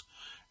closes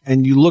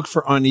and you look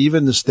for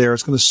unevenness there,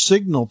 it's going to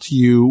signal to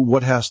you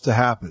what has to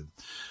happen.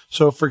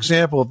 So, for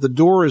example, if the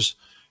door is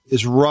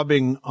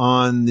rubbing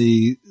on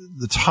the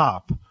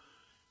top,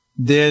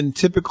 then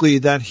typically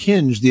that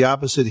hinge, the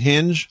opposite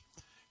hinge,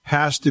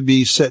 has to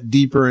be set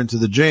deeper into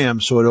the jamb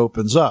so it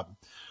opens up.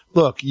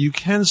 Look, you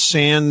can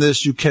sand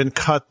this, you can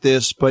cut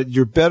this, but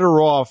you're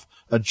better off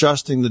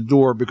adjusting the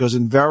door because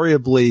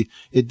invariably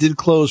it did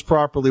close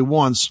properly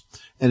once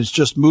and it's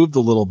just moved a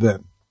little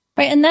bit.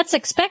 Right, and that's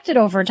expected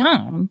over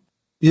time.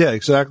 Yeah,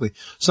 exactly.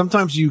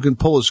 Sometimes you can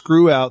pull a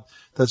screw out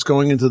that's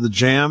going into the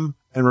jamb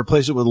and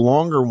replace it with a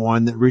longer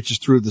one that reaches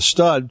through the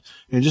stud.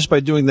 And just by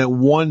doing that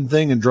one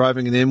thing and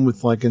driving it in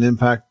with like an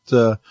impact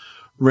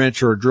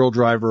wrench or a drill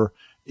driver,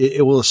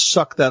 it will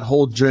suck that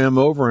whole jamb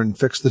over and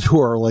fix the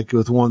door like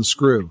with one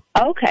screw.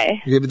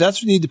 Okay. But that's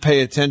what you need to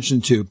pay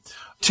attention to.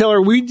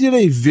 Taylor, we did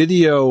a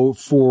video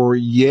for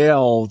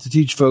Yale to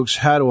teach folks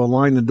how to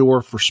align the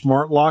door for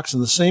smart locks,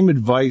 and the same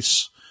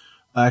advice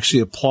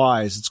actually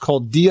applies. It's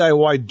called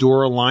DIY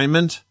Door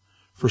Alignment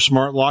for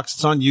smart locks.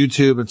 It's on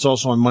YouTube. It's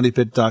also on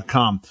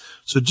moneypit.com.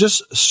 So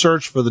just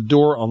search for the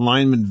door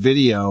alignment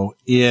video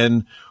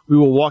and we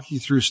will walk you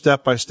through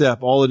step by step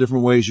all the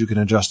different ways you can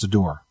adjust a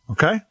door.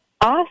 Okay?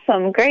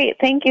 Awesome. Great.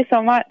 Thank you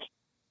so much.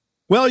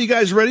 Well, you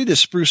guys ready to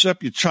spruce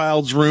up your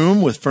child's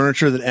room with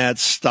furniture that adds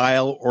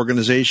style,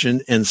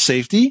 organization, and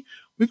safety?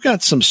 We've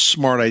got some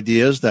smart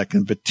ideas that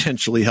can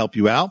potentially help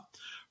you out.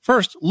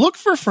 First, look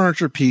for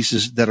furniture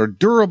pieces that are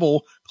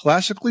durable,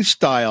 classically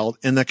styled,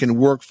 and that can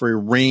work for a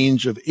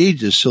range of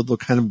ages so they'll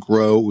kind of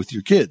grow with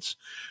your kids.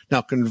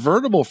 Now,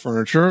 convertible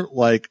furniture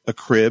like a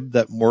crib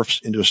that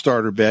morphs into a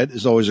starter bed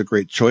is always a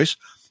great choice.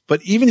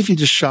 But even if you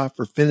just shop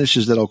for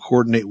finishes that'll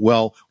coordinate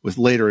well with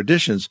later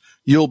additions,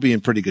 you'll be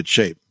in pretty good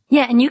shape.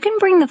 Yeah, and you can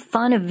bring the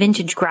fun of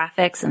vintage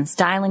graphics and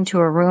styling to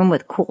a room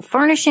with cool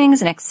furnishings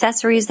and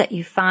accessories that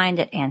you find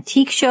at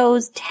antique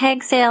shows,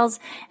 tag sales,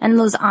 and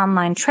those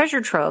online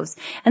treasure troves.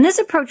 And this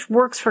approach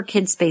works for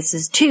kids'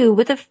 spaces too,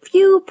 with a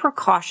few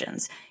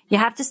precautions. You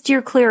have to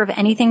steer clear of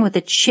anything with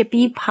a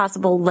chippy,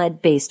 possible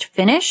lead-based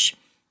finish.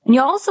 And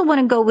you also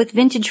want to go with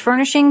vintage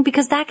furnishing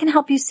because that can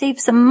help you save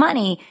some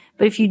money.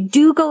 But if you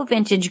do go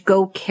vintage,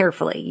 go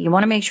carefully. You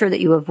want to make sure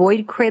that you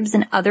avoid cribs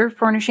and other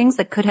furnishings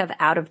that could have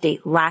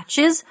out-of-date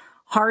latches,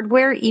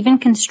 hardware, even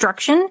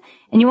construction.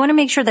 And you want to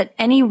make sure that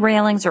any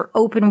railings or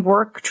open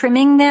work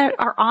trimming that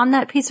are on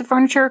that piece of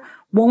furniture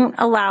won't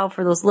allow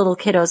for those little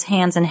kiddos'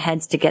 hands and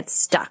heads to get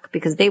stuck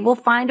because they will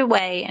find a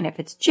way. And if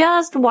it's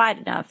just wide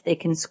enough, they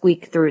can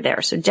squeak through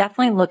there. So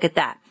definitely look at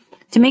that.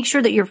 To make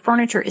sure that your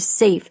furniture is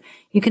safe,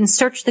 you can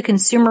search the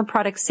Consumer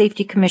Product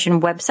Safety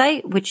Commission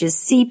website, which is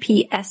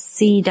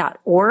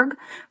cpsc.org,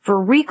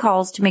 for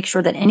recalls to make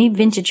sure that any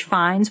vintage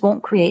finds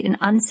won't create an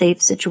unsafe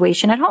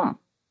situation at home.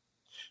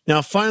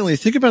 Now, finally,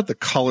 think about the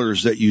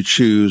colors that you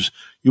choose.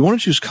 You want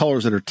to choose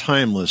colors that are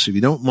timeless. If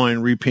you don't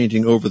mind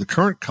repainting over the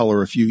current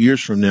color a few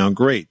years from now,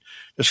 great.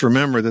 Just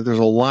remember that there's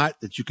a lot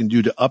that you can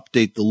do to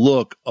update the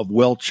look of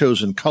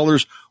well-chosen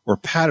colors or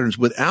patterns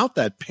without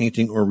that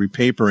painting or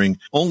repapering,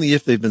 only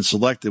if they've been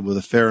selected with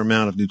a fair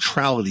amount of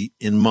neutrality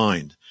in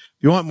mind.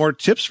 If you want more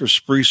tips for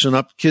sprucing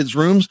up kids'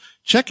 rooms,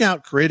 check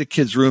out Create a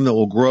Kids Room That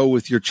Will Grow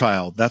With Your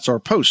Child. That's our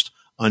post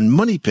on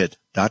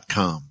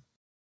moneypit.com.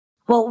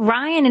 Well,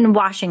 Ryan in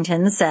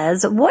Washington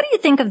says, what do you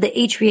think of the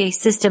HVAC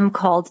system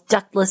called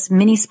ductless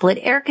mini split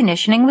air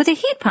conditioning with a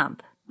heat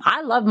pump?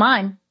 I love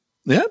mine.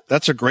 Yeah,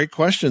 that's a great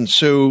question.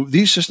 So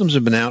these systems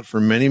have been out for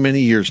many,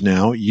 many years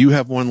now. You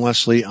have one,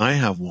 Leslie. I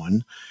have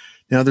one.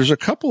 Now, there's a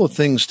couple of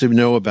things to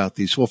know about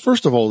these. Well,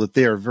 first of all, that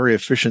they are very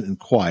efficient and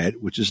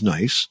quiet, which is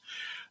nice.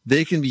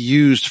 They can be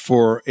used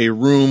for a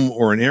room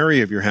or an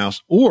area of your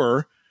house,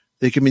 or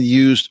they can be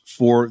used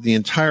for the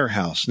entire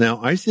house. Now,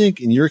 I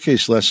think in your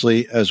case,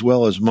 Leslie, as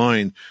well as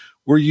mine,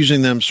 we're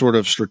using them sort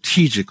of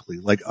strategically.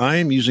 Like I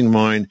am using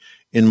mine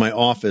in my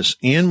office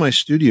and my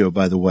studio,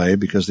 by the way,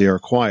 because they are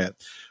quiet.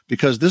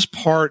 Because this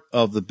part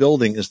of the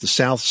building is the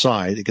south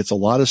side. It gets a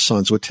lot of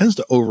sun, so it tends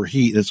to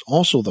overheat. It's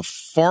also the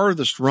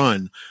farthest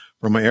run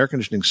from my air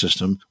conditioning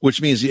system,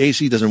 which means the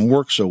AC doesn't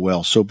work so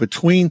well. So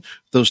between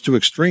those two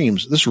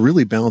extremes, this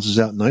really balances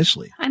out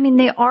nicely. I mean,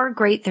 they are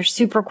great. They're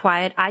super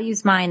quiet. I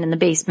use mine in the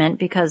basement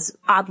because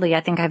oddly, I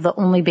think I have the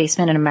only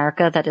basement in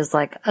America that is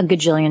like a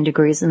gajillion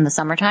degrees in the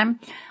summertime.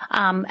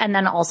 And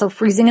then also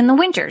freezing in the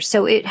winter.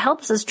 So it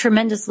helps us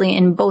tremendously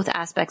in both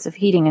aspects of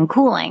heating and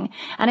cooling.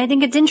 And I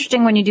think it's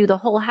interesting when you do the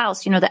whole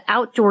house, you know, the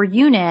outdoor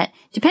unit,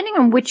 depending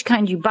on which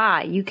kind you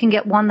buy, you can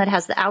get one that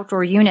has the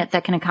outdoor unit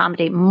that can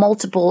accommodate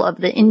multiple of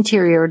the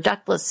interior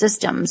ductless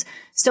systems.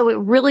 So it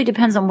really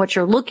depends on what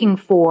you're looking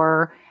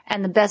for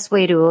and the best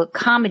way to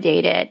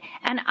accommodate it.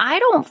 And I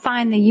don't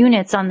find the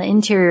units on the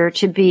interior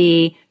to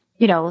be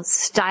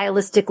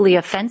stylistically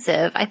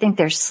offensive. I think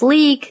they're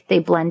sleek, they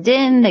blend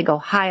in, they go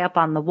high up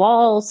on the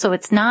wall, so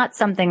it's not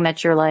something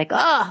that you're like,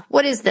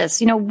 what is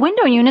this?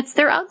 Window units,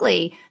 they're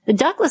ugly. The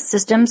ductless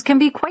systems can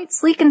be quite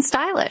sleek and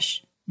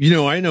stylish.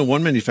 I know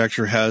one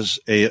manufacturer has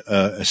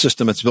a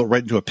system that's built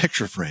right into a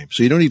picture frame,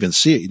 so you don't even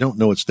see it. You don't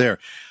know it's there.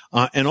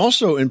 And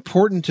also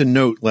important to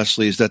note,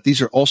 Leslie, is that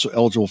these are also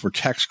eligible for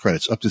tax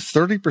credits, up to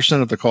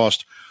 30% of the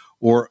cost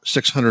or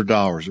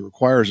 $600. It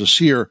requires a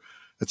SEER,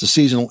 that's a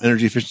seasonal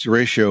energy efficiency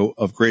ratio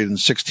of greater than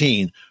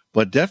 16,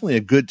 but definitely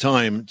a good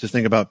time to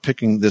think about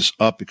picking this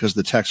up because of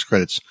the tax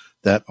credits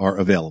that are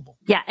available.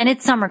 Yeah, and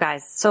it's summer,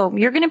 guys, so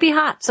you're going to be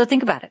hot, so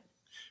think about it.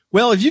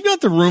 Well, if you've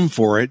got the room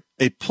for it,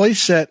 a play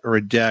set or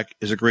a deck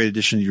is a great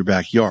addition to your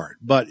backyard.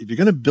 But if you're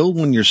going to build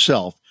one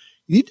yourself,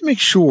 you need to make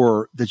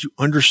sure that you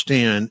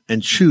understand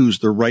and choose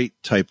the right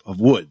type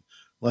of wood.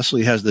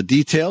 Leslie has the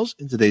details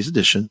in today's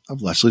edition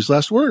of Leslie's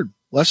Last Word.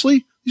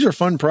 Leslie, these are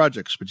fun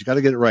projects, but you got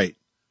to get it right.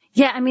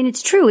 Yeah,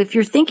 it's true. If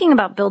you're thinking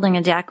about building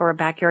a deck or a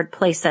backyard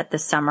playset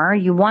this summer,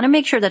 you want to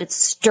make sure that it's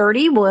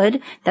sturdy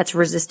wood that's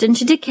resistant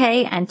to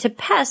decay and to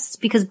pests,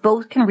 because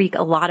both can wreak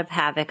a lot of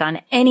havoc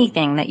on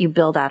anything that you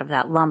build out of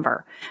that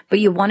lumber.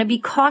 But you want to be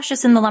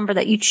cautious in the lumber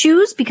that you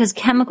choose, because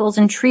chemicals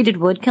in treated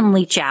wood can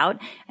leach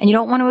out, and you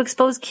don't want to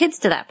expose kids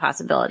to that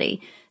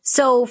possibility.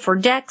 So for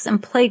decks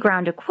and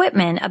playground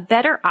equipment, a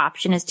better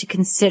option is to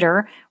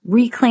consider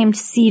reclaimed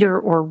cedar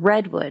or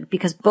redwood,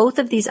 because both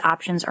of these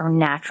options are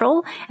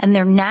natural and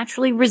they're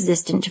naturally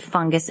resistant to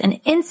fungus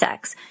and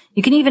insects.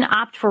 You can even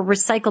opt for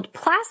recycled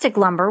plastic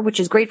lumber, which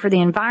is great for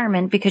the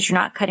environment because you're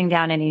not cutting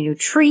down any new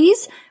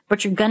trees,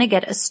 but you're going to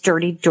get a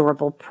sturdy,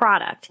 durable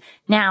product.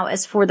 Now,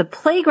 as for the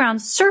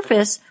playground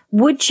surface,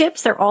 wood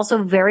chips, they're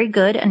also very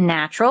good and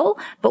natural,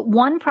 but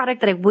one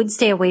product that I would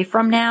stay away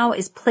from now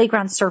is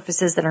playground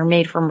surfaces that are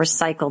made from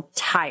recycled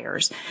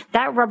tires.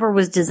 That rubber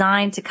was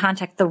designed to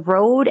contact the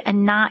road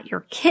and not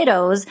your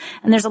kiddos,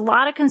 and there's a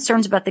lot of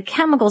concerns about the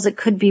chemicals it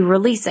could be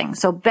releasing.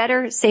 So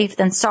better safe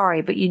than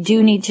sorry, but you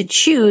do need to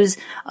choose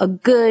a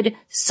good,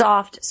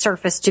 soft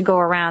surface to go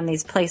around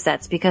these play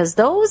sets, because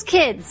those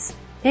kids,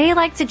 they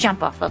like to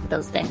jump off of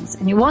those things,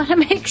 and you want to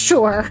make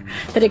sure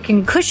that it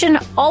can cushion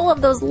all of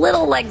those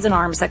little legs and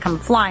arms that come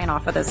flying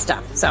off of this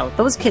stuff. So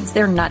those kids,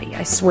 they're nutty,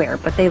 I swear,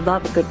 but they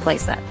love a good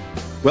playset.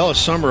 Well, as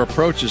summer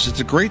approaches, it's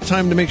a great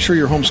time to make sure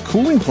your home's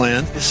cooling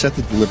plan is set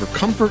to deliver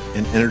comfort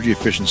and energy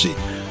efficiency.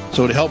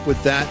 So to help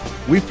with that,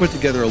 we've put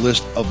together a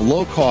list of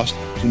low-cost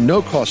to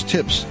no-cost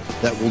tips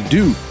that will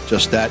do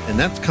just that, and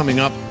that's coming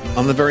up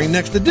on the very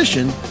next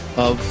edition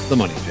of The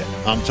Money Pit.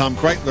 I'm Tom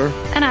Kreitler.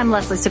 And I'm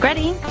Leslie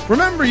Segretti.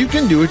 Remember, you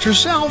can do it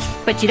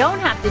yourself, but you don't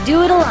have to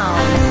do it alone.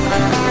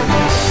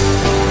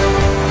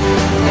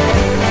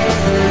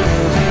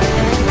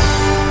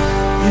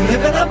 You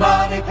live in a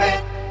money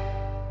pit.